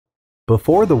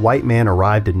Before the white man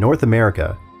arrived in North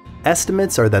America,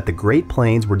 estimates are that the Great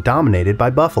Plains were dominated by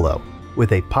buffalo,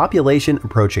 with a population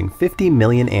approaching 50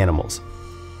 million animals.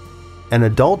 An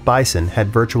adult bison had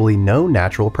virtually no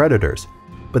natural predators,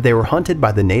 but they were hunted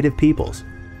by the native peoples.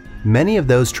 Many of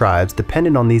those tribes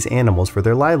depended on these animals for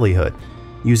their livelihood,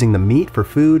 using the meat for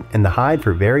food and the hide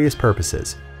for various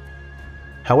purposes.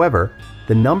 However,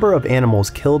 the number of animals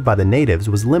killed by the natives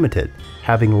was limited,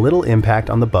 having little impact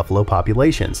on the buffalo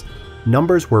populations.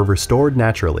 Numbers were restored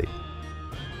naturally.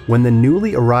 When the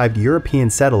newly arrived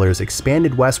European settlers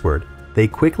expanded westward, they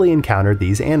quickly encountered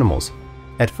these animals.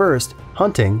 At first,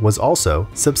 hunting was also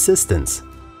subsistence,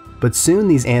 but soon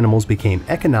these animals became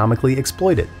economically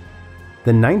exploited.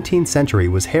 The 19th century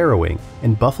was harrowing,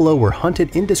 and buffalo were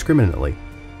hunted indiscriminately.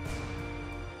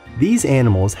 These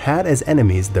animals had as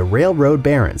enemies the railroad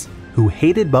barons, who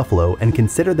hated buffalo and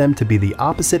considered them to be the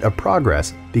opposite of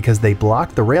progress because they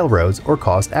blocked the railroads or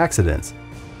caused accidents.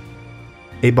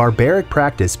 A barbaric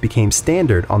practice became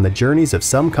standard on the journeys of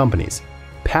some companies.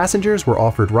 Passengers were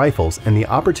offered rifles and the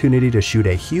opportunity to shoot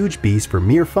a huge beast for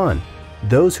mere fun.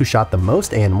 Those who shot the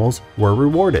most animals were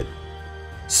rewarded.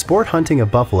 Sport hunting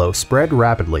of buffalo spread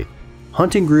rapidly.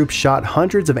 Hunting groups shot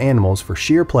hundreds of animals for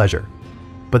sheer pleasure.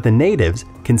 But the natives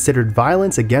considered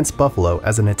violence against buffalo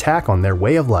as an attack on their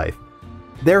way of life.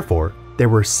 Therefore, there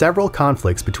were several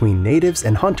conflicts between natives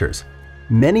and hunters.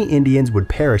 Many Indians would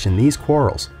perish in these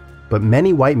quarrels, but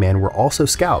many white men were also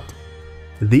scalped.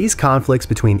 These conflicts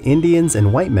between Indians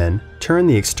and white men turned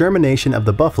the extermination of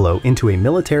the buffalo into a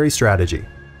military strategy.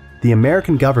 The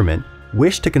American government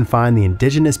wished to confine the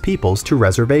indigenous peoples to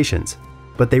reservations,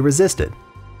 but they resisted.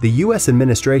 The U.S.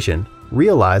 administration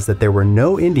realized that there were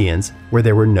no Indians where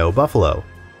there were no buffalo.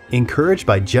 Encouraged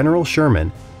by General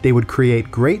Sherman, they would create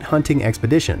great hunting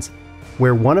expeditions,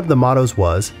 where one of the mottos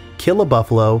was, "Kill a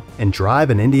buffalo and drive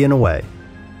an Indian away."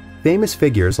 Famous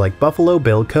figures like Buffalo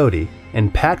Bill Cody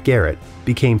and Pat Garrett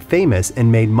became famous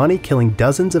and made money killing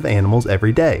dozens of animals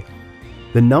every day.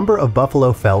 The number of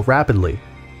buffalo fell rapidly.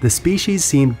 The species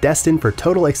seemed destined for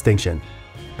total extinction.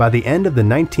 By the end of the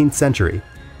 19th century,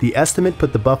 the estimate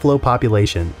put the buffalo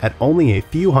population at only a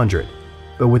few hundred,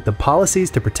 but with the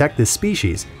policies to protect this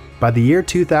species, by the year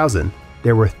 2000,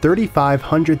 there were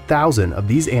 3,500,000 of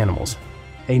these animals,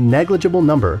 a negligible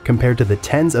number compared to the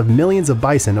tens of millions of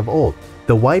bison of old.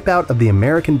 The wipeout of the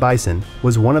American bison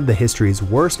was one of the history's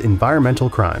worst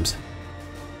environmental crimes.